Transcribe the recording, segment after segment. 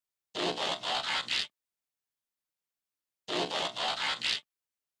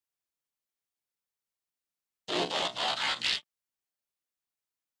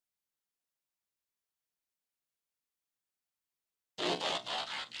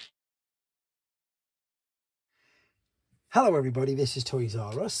Hello everybody, this is Toys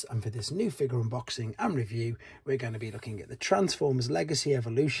R Us, and for this new figure unboxing and review we're going to be looking at the Transformers Legacy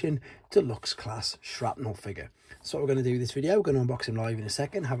Evolution Deluxe Class Shrapnel figure. So what we're going to do with this video, we're going to unbox him live in a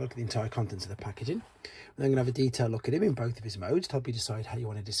second, have a look at the entire contents of the packaging. We're then going to have a detailed look at him in both of his modes to help you decide how you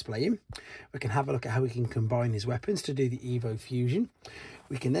want to display him. We can have a look at how we can combine his weapons to do the Evo Fusion.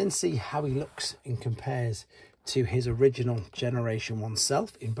 We can then see how he looks and compares to his original Generation 1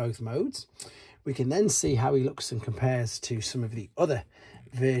 self in both modes. We can then see how he looks and compares to some of the other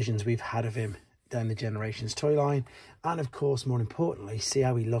versions we've had of him down the Generations toy line. And of course, more importantly, see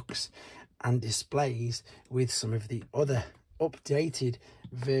how he looks and displays with some of the other updated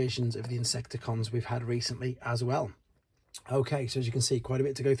versions of the Insecticons we've had recently as well. Okay, so as you can see, quite a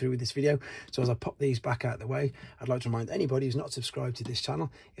bit to go through with this video. So as I pop these back out of the way, I'd like to remind anybody who's not subscribed to this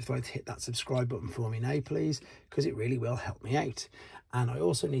channel, if they'd like to hit that subscribe button for me now, please, because it really will help me out. And I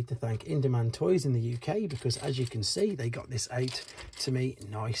also need to thank In Demand Toys in the UK, because as you can see, they got this out to me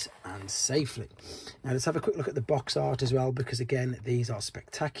nice and safely. Now let's have a quick look at the box art as well, because again, these are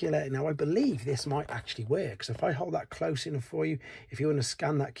spectacular. Now I believe this might actually work. So if I hold that close enough for you, if you want to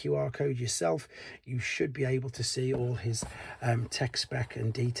scan that QR code yourself, you should be able to see all his tech spec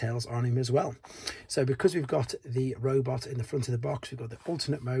and details on him as well. So because we've got the robot in the front of the box, we've got the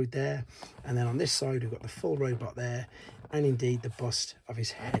alternate mode there, and then on this side we've got the full robot there, and indeed the bust of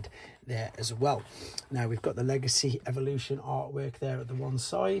his head there as well. Now we've got the Legacy Evolution artwork there at the one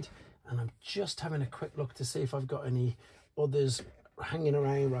side, and I'm just having a quick look to see if I've got any others hanging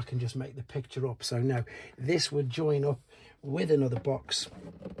around where I can just make the picture up. So no, this would join up with another box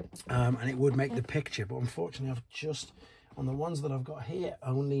and it would make the picture, but unfortunately I've just, on the ones that I've got here,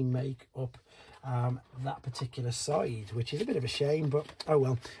 only make up that particular side, which is a bit of a shame, but oh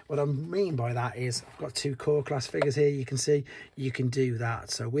well. What I mean by that is I've got two core class figures here. You can see you can do that.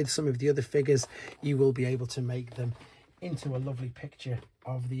 So with some of the other figures, you will be able to make them into a lovely picture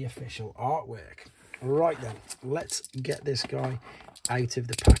of the official artwork. Right then, let's get this guy out of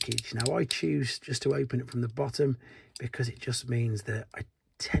the package. Now I choose just to open it from the bottom because it just means that I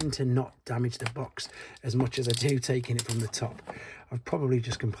tend to not damage the box as much as I do taking it from the top. I've probably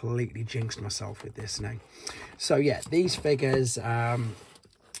just completely jinxed myself with this now. So yeah, these figures, I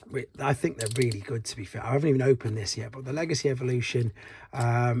think they're really good, to be fair. I haven't even opened this yet, but the Legacy Evolution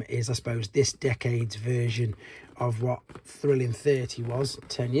is, I suppose, this decade's version of what Thrilling 30 was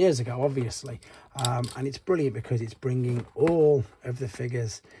 10 years ago, obviously. And it's brilliant because it's bringing all of the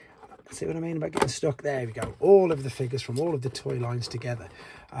figures, see what I mean about getting stuck? There we go. All of the figures from all of the toy lines together.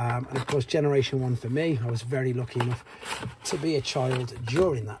 And of course, Generation 1 for me, I was very lucky enough to be a child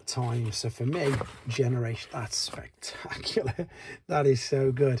during that time. So for me, Generation, that's spectacular. That is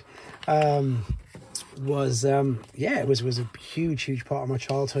so good. Yeah, it was a huge part of my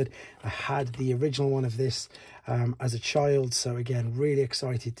childhood. I had the original one of this as a child, so again, really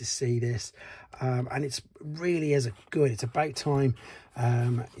excited to see this. And it's really is a good, it's about time.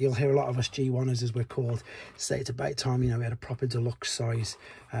 You'll hear a lot of us G1ers, as we're called, say it's about time, you know, we had a proper deluxe size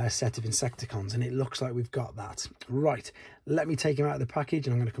set of Insecticons, and it looks like we've got that. Right, let me take him out of the package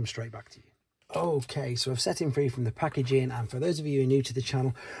and I'm going to come straight back to you. Okay, so I've set him free from the packaging, and for those of you who are new to the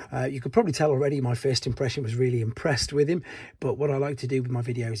channel, you could probably tell already my first impression was really impressed with him. But what I like to do with my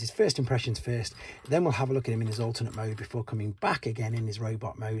videos is first impressions first, then we'll have a look at him in his alternate mode before coming back again in his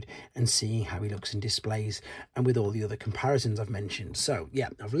robot mode and seeing how he looks and displays, and with all the other comparisons I've mentioned. So yeah,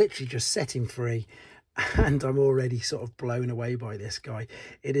 I've literally just set him free, and I'm already sort of blown away by this guy.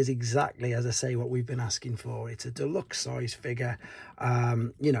 It is exactly, as I say, what we've been asking for. It's a deluxe size figure.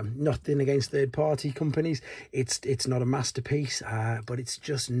 You know, nothing against third-party companies. It's not a masterpiece, but it's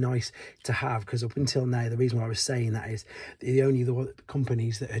just nice to have, because up until now, the reason why I was saying that is the only the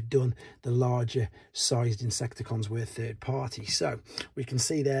companies that had done the larger sized Insecticons were third-party. So we can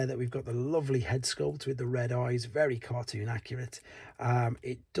see there that we've got the lovely head sculpt with the red eyes, very cartoon accurate.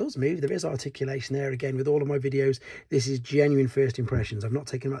 It does move. There is articulation there. Again, with all of my videos, this is genuine first impressions. I've not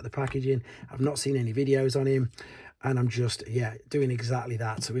taken him out of the packaging. I've not seen any videos on him, and I'm just, yeah, doing exactly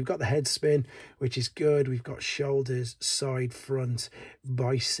that. So we've got the head spin, which is good. We've got shoulders, side, front,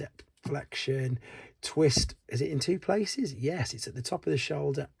 bicep flexion, twist. Is it in two places? Yes, it's at the top of the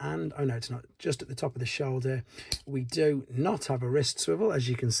shoulder, and oh no, it's not, just at the top of the shoulder. We do not have a wrist swivel, as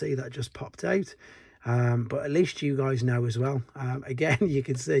you can see, that just popped out. But at least you guys know as well. Again, you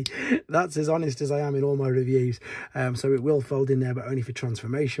can see that's as honest as I am in all my reviews. So it will fold in there, but only for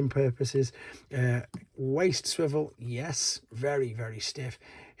transformation purposes. Waist swivel, yes, very stiff.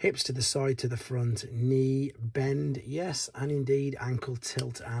 hips to the side, to the front, knee bend, yes, and indeed ankle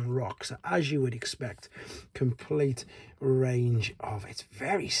tilt and rock. So as you would expect, complete range of, it's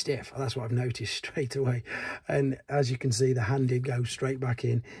very stiff. That's what I've noticed straight away. And as you can see, the hand did go straight back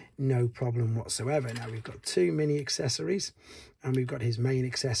in, no problem whatsoever. Now we've got two mini accessories, and we've got his main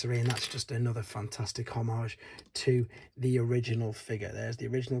accessory, and that's just another fantastic homage to the original figure. There's the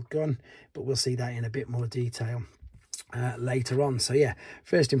original gun, but we'll see that in a bit more detail later on. So yeah,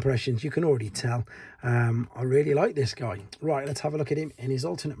 first impressions, you can already tell I really like this guy. Right, let's have a look at him in his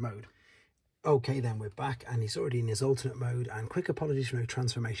alternate mode. Okay, then we're back, and he's already in his alternate mode. And quick apologies for no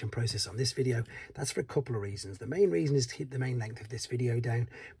transformation process on this video. That's for a couple of reasons. The main reason is to keep the main length of this video down,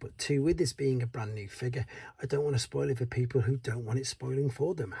 but two, with this being a brand new figure, I don't want to spoil it for people who don't want it spoiling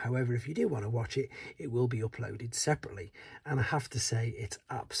for them. However, if you do want to watch it, it will be uploaded separately, and I have to say it's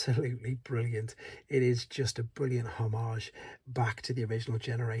absolutely brilliant. It is just a brilliant homage back to the original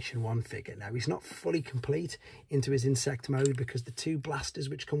Generation 1 figure. Now, he's not fully complete into his insect mode because the two blasters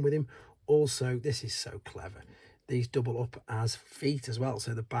which come with him, also, this is so clever, these double up as feet as well,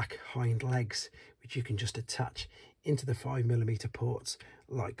 so the back hind legs, which you can just attach into the 5mm ports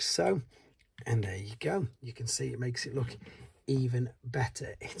like so, and there you go. You can see it makes it look even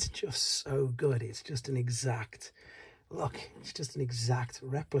better. It's just so good. It's just an exact look, it's just an exact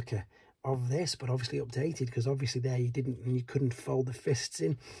replica of this, but obviously updated, because obviously there you couldn't fold the fists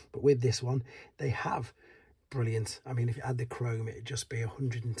in, but with this one they have. Brilliant. I mean, if you add the chrome, it'd just be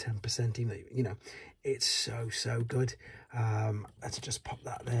 110%, even, you know, it's so good. Let's just pop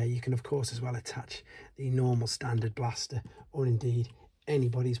that there. You can of course as well attach the normal standard blaster, or indeed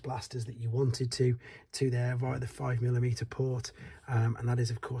anybody's blasters that you wanted to there via the 5mm port, and that is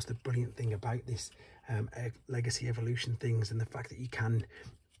of course the brilliant thing about this Legacy Evolution things, and the fact that you can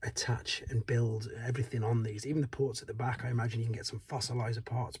attach and build everything on these, even the ports at the back. I imagine you can get some fossilizer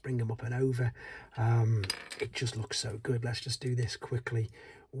parts, bring them up and over. It just looks so good. Let's just do this quickly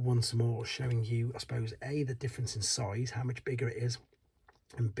once more, showing you, I suppose, A, the difference in size, how much bigger it is,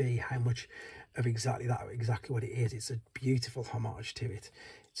 and B, how much of exactly what it is. It's a beautiful homage to it.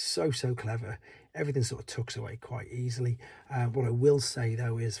 It's so clever. Everything sort of tucks away quite easily. What I will say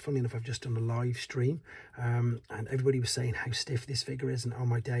though is, funny enough, I've just done a live stream and everybody was saying how stiff this figure is, and on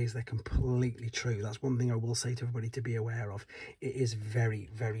my days they're completely true. That's one thing I will say to everybody to be aware of. It is very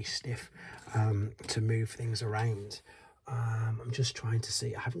stiff to move things around. I'm just trying to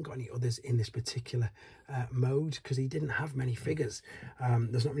see, I haven't got any others in this particular mode because he didn't have many figures.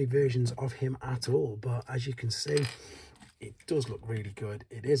 There's not many versions of him at all, but as you can see, it does look really good.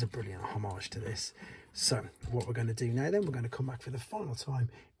 It is a brilliant homage to this. So what we're going to do now then, we're going to come back for the final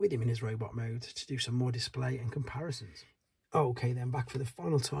time with him in his robot mode to do some more display and comparisons. Okay, then back for the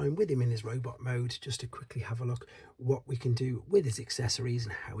final time with him in his robot mode, just to quickly have a look what we can do with his accessories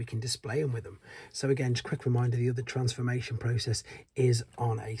and how we can display them with them. So again, just a quick reminder, the other transformation process is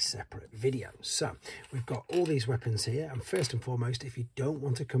on a separate video. So we've got all these weapons here, and first and foremost, if you don't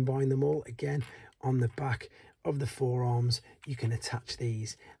want to combine them all, again, on the back of the forearms, you can attach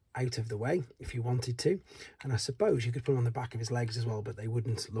these out of the way if you wanted to, and I suppose you could put them on the back of his legs as well, but they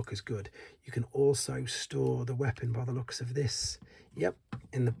wouldn't look as good. You can also store the weapon by the looks of this, yep,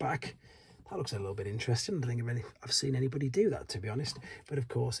 in the back. That looks a little bit interesting. I don't think I've seen anybody do that, to be honest, but of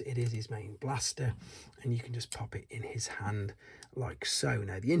course it is his main blaster, and you can just pop it in his hand like so.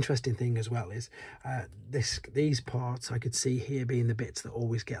 Now the interesting thing as well is these parts I could see here being the bits that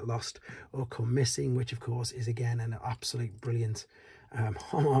always get lost or come missing, which of course is again an absolute brilliant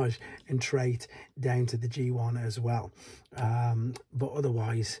homage and trait down to the G1 as well. But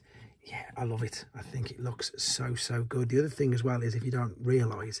otherwise, yeah, I love it. I think it looks so good. The other thing as well is, if you don't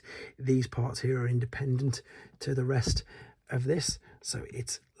realize, these parts here are independent to the rest of this, so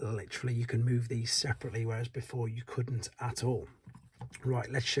it's literally, you can move these separately, whereas before you couldn't at all.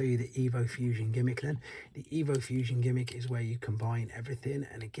 Right, let's show you the Evo Fusion gimmick then. The Evo Fusion gimmick is where you combine everything,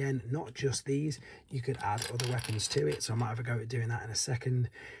 and again, not just these, you could add other weapons to it, so I might have a go at doing that in a second.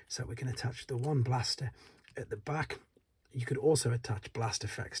 So we can attach the one blaster at the back. You could also attach blast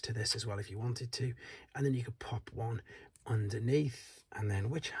effects to this as well if you wanted to, and then you could pop one underneath, and then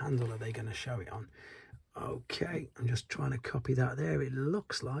which handle are they going to show it on? Okay, I'm just trying to copy that there. It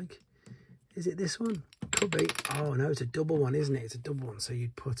looks like, is it this one? Could be. Oh no, it's a double one, isn't it? It's a double one. So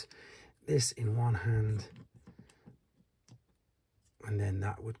you'd put this in one hand, and then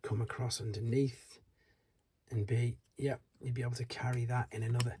that would come across underneath and be, yep, you'd be able to carry that in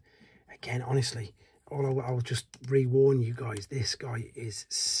another. Again, honestly, I'll just re-warn you guys, this guy is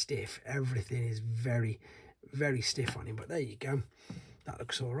stiff. Everything is very stiff on him, but there you go. that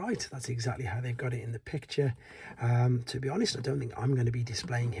looks all right. That's exactly how they've got it in the picture. To be honest, I don't think I'm going to be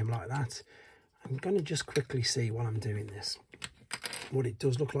displaying him like that. I'm going to just quickly see while I'm doing this what it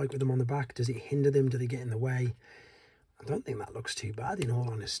does look like with them on the back. Does it hinder them? Do they get in the way? I don't think that looks too bad, in all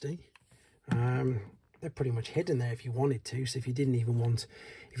honesty. They're pretty much hidden there if you wanted to. So if you didn't want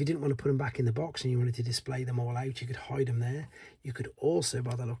to put them back in the box and you wanted to display them all out, you could hide them there. You could also,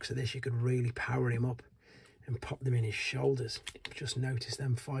 by the looks of this, you could really power him up and pop them in his shoulders. Just notice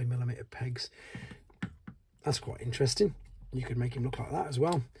them 5mm pegs. That's quite interesting. You could make him look like that as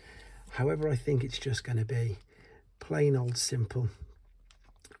well. However, I think it's just going to be plain old simple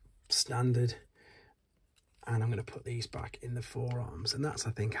standard, and I'm going to put these back in the forearms, and that's,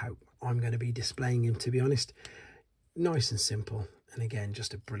 I think, how I'm going to be displaying him, to be honest. Nice and simple, and again,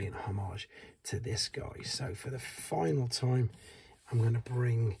 just a brilliant homage to this guy. So for the final time, I'm going to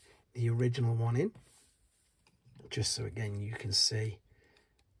bring the original one in, just so again you can see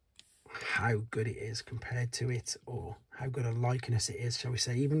how good it is compared to it, or how good a likeness it is, shall we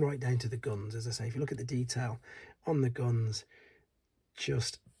say, even right down to the guns. As I say, if you look at the detail on the guns,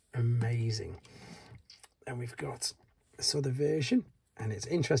 just amazing. And we've got this other version, and it's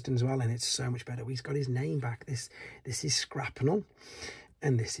interesting as well, and it's so much better. He's got his name back. This is Shrapnel,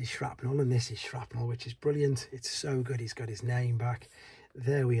 and this is Shrapnel, and this is Shrapnel, which is brilliant. It's so good. He's got his name back.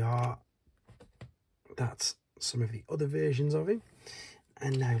 There we are. That's some of the other versions of him.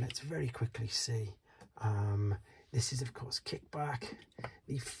 And now let's very quickly see. This is, of course, Kickback,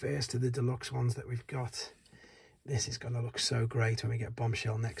 the first of the deluxe ones that we've got. This is going to look so great when we get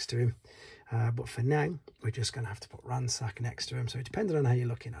Bombshell next to him. But for now, we're just going to have to put Ransack next to him. So depending on how you're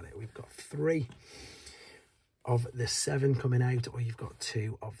looking at it, we've got 3 of the 7 coming out, or you've got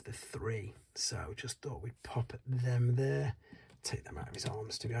 2 of the 3. So just thought we'd pop them there. Take them out of his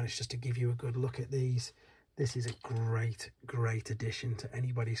arms, to be honest, just to give you a good look at these. This is a great addition to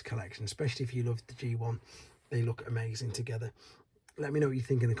anybody's collection, especially if you love the G1. They look amazing together. Let me know what you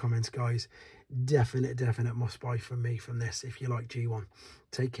think in the comments, guys. Definite must buy from me from this if you like G1.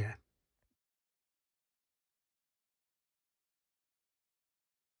 Take care.